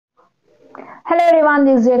Hello everyone,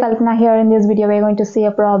 this is Chinnaiah Kalpana here. In this video, we're going to see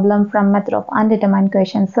a problem from Method of Undetermined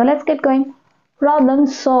Coefficients. So let's get going. Problem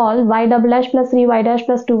solve y double dash plus 3y dash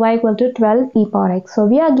plus 2y equal to 12 e power x. So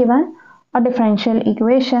we are given a differential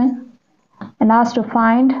equation and asked to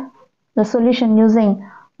find the solution using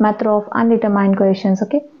Method of Undetermined Coefficients.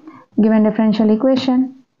 Okay, given differential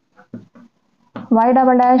equation y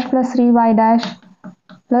double dash plus 3y dash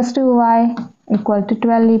plus 2y equal to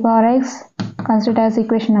 12 e power x. Consider as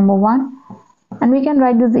equation number 1. And we can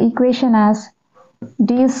write this equation as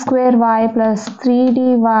d square y plus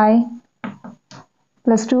 3dy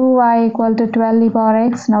plus 2y equal to 12 e power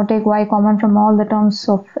x. Now take y common from all the terms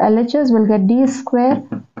of LHS. We'll get d square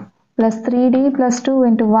plus 3d plus 2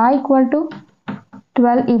 into y equal to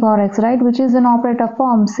 12 e power x, right? Which is an operator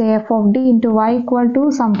form. Say f of d into y equal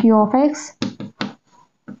to some q of x.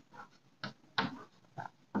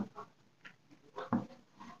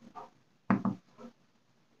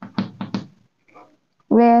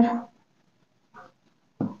 Where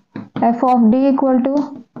f of d equal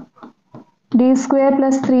to d square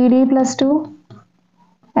plus 3d plus 2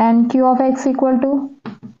 and q of x equal to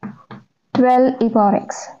 12 e power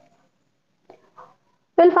x.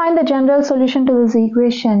 We'll find the general solution to this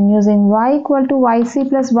equation using y equal to yc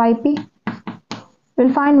plus yp.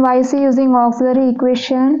 We'll find yc using auxiliary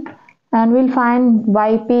equation and we'll find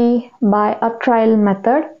yp by a trial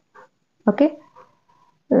method. Okay,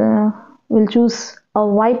 we'll choose a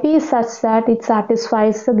yp such that it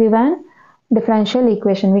satisfies the given differential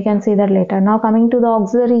equation. We can see that later. Now coming to the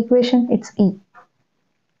auxiliary equation, it's E.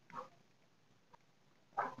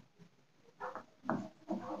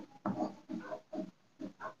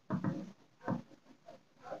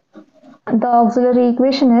 The auxiliary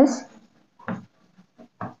equation is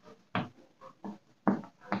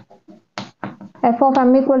f of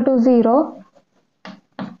m equal to 0,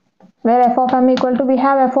 where f of m equal to, we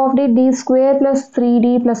have f of d square plus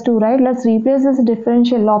 3d plus 2, right? Let's replace this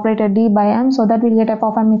differential operator d by m so that we'll get f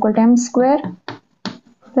of m equal to m square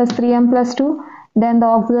plus 3m plus 2. Then the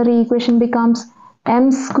auxiliary equation becomes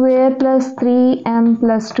m square plus 3m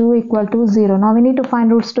plus 2 equal to 0. Now we need to find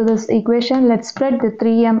roots to this equation. Let's spread the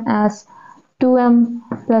 3m as 2m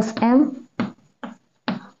plus m.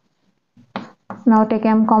 Now take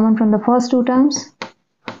m common from the first two terms.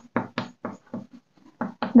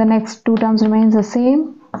 The next two terms remains the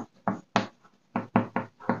same.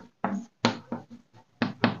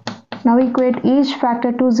 Now equate each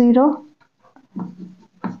factor to 0.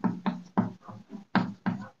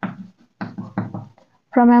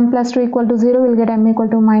 From m plus 2 equal to 0, we'll get m equal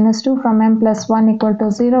to minus 2. From m plus 1 equal to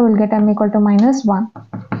 0, we'll get m equal to minus 1.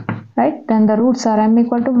 Right? Then the roots are m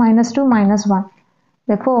equal to minus 2 minus 1.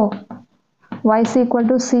 Therefore, yc equal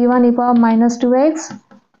to c1 e power minus 2x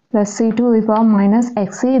plus c2 e power minus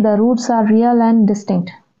x. See, the roots are real and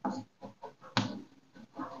distinct.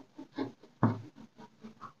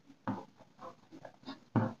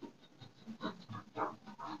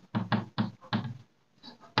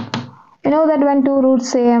 You know that when two roots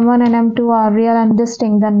say m1 and m2 are real and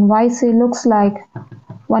distinct, then yc looks like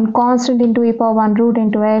one constant into e power 1 root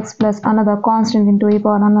into x plus another constant into e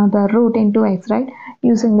power another root into x, right?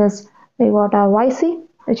 Using this, we got our yc,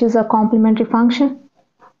 which is a complementary function.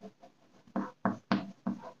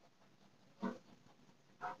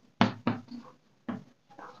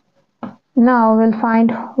 Now we'll find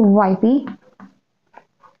yp.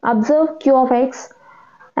 Observe q of x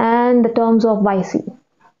and the terms of yc.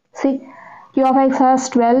 See, q of x has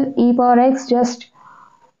 12 e power x just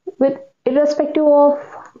with irrespective of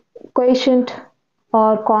quotient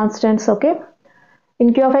or constants. Okay,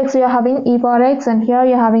 in q of x you are having e power x and here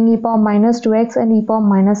you are having e power minus 2x and e power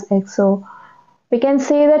minus x. So we can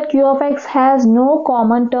say that q of x has no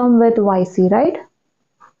common term with yc, right?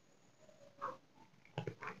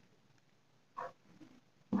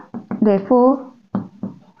 Therefore,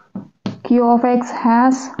 q of x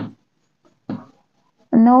has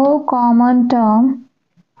no common term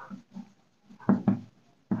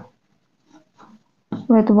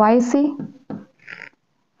with yc.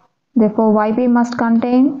 Therefore, yp must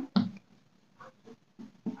contain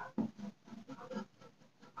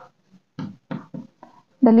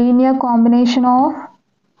the linear combination of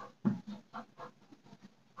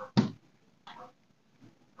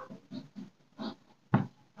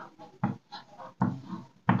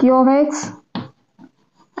q of x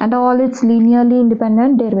and all its linearly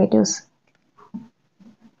independent derivatives.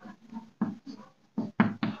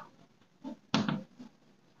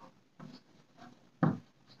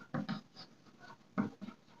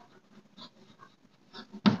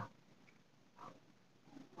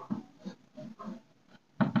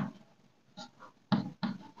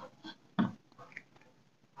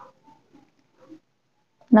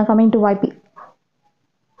 Now coming to YP.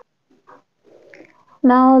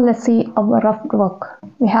 Now let's see our rough work.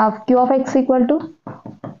 We have Q of x equal to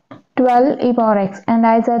 12 e power x, and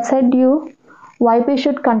as I said you, YP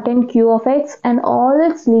should contain Q of x and all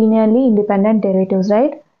its linearly independent derivatives,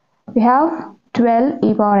 right? We have 12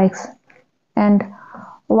 e power x and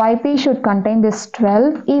YP should contain this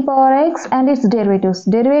 12 e power x and its derivatives.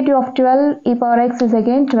 Derivative of 12 e power x is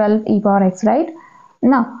again 12 e power x, right?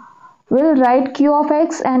 Now we'll write Q of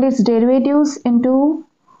x and its derivatives into,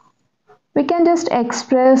 we can just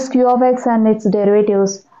express Q of x and its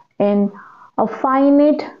derivatives in a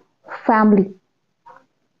finite family.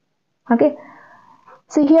 Okay,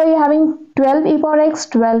 so here you're having 12 e power x,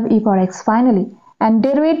 12 e power x finally, and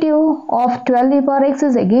derivative of 12 e power x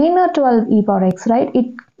is again a 12 e power x, right?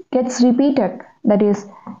 It gets repeated. That is,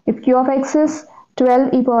 if Q of x is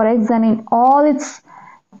 12 e power x, then in all its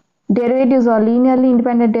derivatives or linearly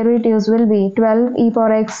independent derivatives will be 12 e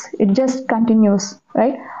power x. It just continues,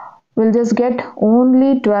 right? We'll just get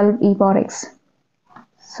only 12 e power x.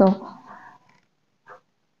 So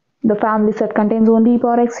the family set contains only e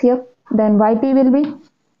power x here. Then YP will be,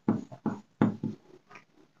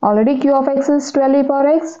 already Q of x is 12 e power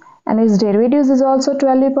x and its derivatives is also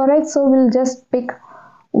 12 e power x. So we'll just pick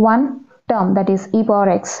one term, that is e power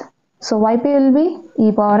x. So YP will be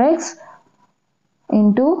e power x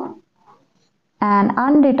into an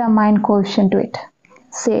undetermined coefficient to it,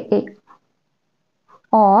 say a.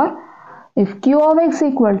 Or if Q of x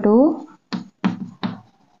equal to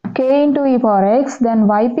k into e power x, then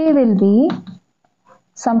YP will be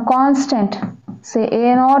some constant, say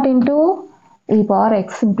a naught into e power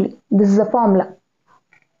x simply. This is the formula.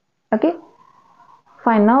 Okay,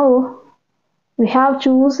 fine. Now we have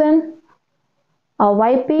chosen a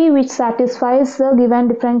YP which satisfies the given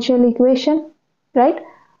differential equation, right?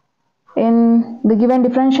 In the given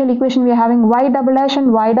differential equation we are having y double dash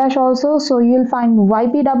and y dash also, so you will find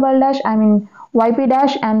YP double dash, YP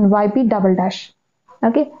dash and YP double dash.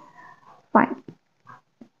 Okay, fine.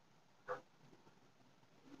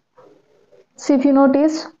 So if you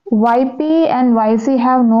notice, YP and YC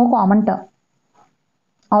have no common term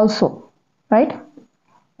also, right?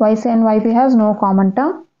 YC and YP has no common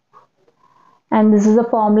term, and this is the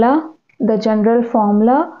formula, the general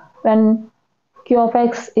formula. When Q of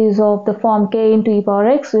x is of the form k into e power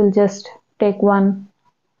x, we'll just take one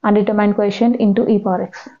undetermined coefficient into e power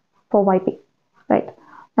x for YP, right?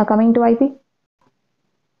 Now coming to YP,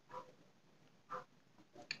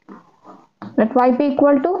 let YP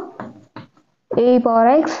equal to a e power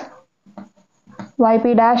x,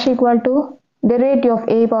 YP dash equal to, derivative of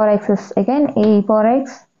a e power x is again a e power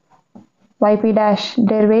x, YP dash,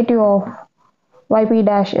 derivative of YP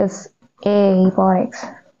dash is a e power x.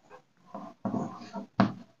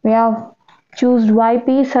 We have choose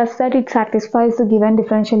YP such that it satisfies the given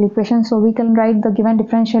differential equation, so we can write the given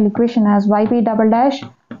differential equation as YP double dash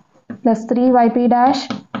plus 3 YP dash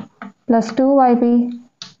plus 2 YP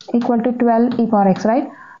equal to 12 e power x, right?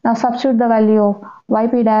 Now substitute the value of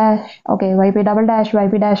YP dash, okay, YP double dash,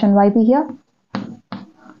 YP dash and YP here.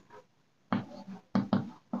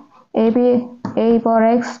 A e power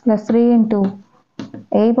x plus 3 into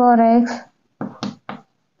a power x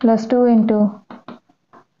plus 2 into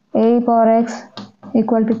a power x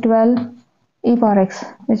equal to 12 e power x,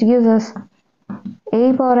 which gives us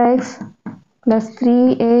a power x plus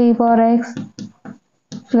 3a power x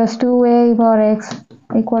plus 2a power x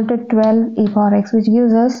equal to 12 e power x, which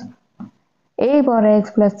gives us a power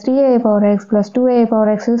x plus 3a power x plus 2a power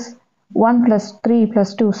x is 1 plus 3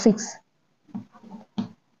 plus 2, 6.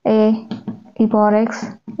 A e power x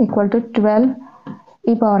equal to 12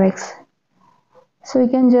 e power x. So we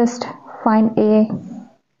can just find a.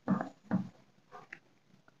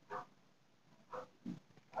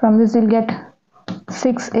 From this we'll get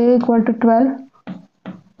 6a equal to 12,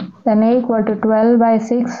 then a equal to 12 by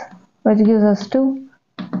 6, which gives us 2.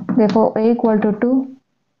 Therefore a equal to 2.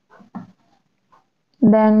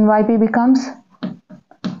 Then YP becomes,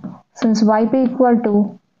 since YP equal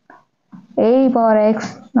to a e power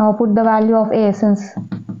x, now put the value of a, since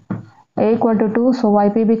a equal to 2, so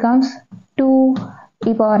YP becomes 2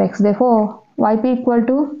 e power x. Therefore YP equal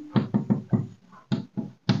to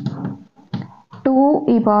 2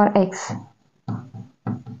 e power x.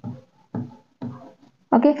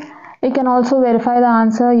 Okay, you can also verify the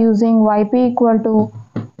answer using YP equal to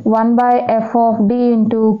 1 by f of d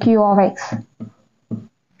into q of x.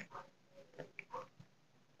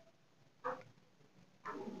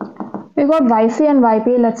 We got YC and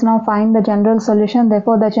YP. Let's now find the general solution.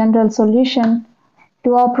 Therefore, the general solution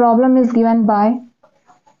to our problem is given by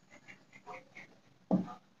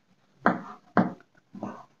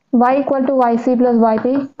y equal to yc plus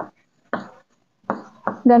yp,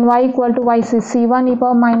 then y equal to yc c1 e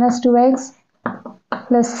power minus 2x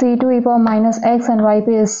plus c2 e power minus x, and yp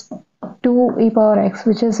is 2 e power x,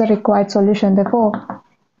 which is the required solution. Therefore,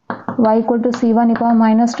 y equal to c1 e power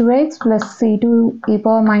minus 2x plus c2 e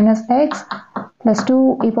power minus x plus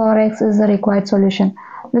 2 e power x is the required solution.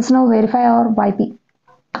 Let's now verify our yp.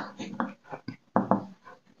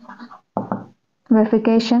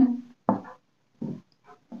 Verification.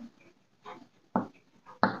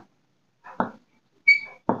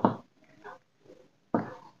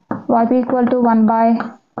 Yp equal to 1 by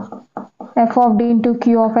f of d into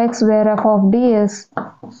q of x, where f of d is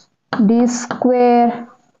d square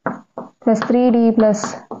plus 3d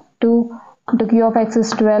plus 2 into q of x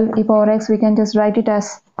is 12 e power x. We can just write it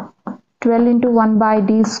as 12 into 1 by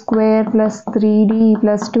d square plus 3d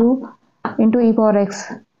plus 2 into e power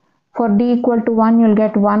x. For d equal to 1, you'll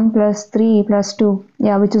get 1 plus 3 plus 2,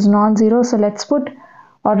 yeah, which is non-zero. So let's put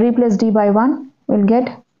or replace d by 1. We'll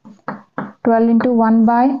get 12 into 1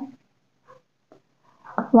 by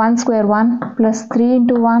 1 square 1 plus 3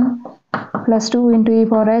 into 1 plus 2 into e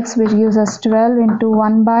power x, which gives us 12 into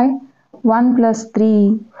 1 by 1 plus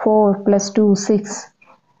 3 4 plus 2 6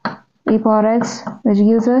 e power x, which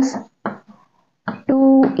gives us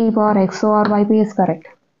 2 e power x. So our yp is correct.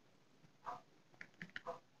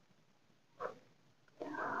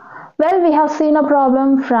 Well, we have seen a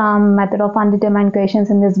problem from method of undetermined coefficients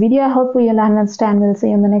in this video. I hope you'll understand. We'll see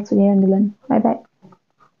you in the next video. Until then, bye bye.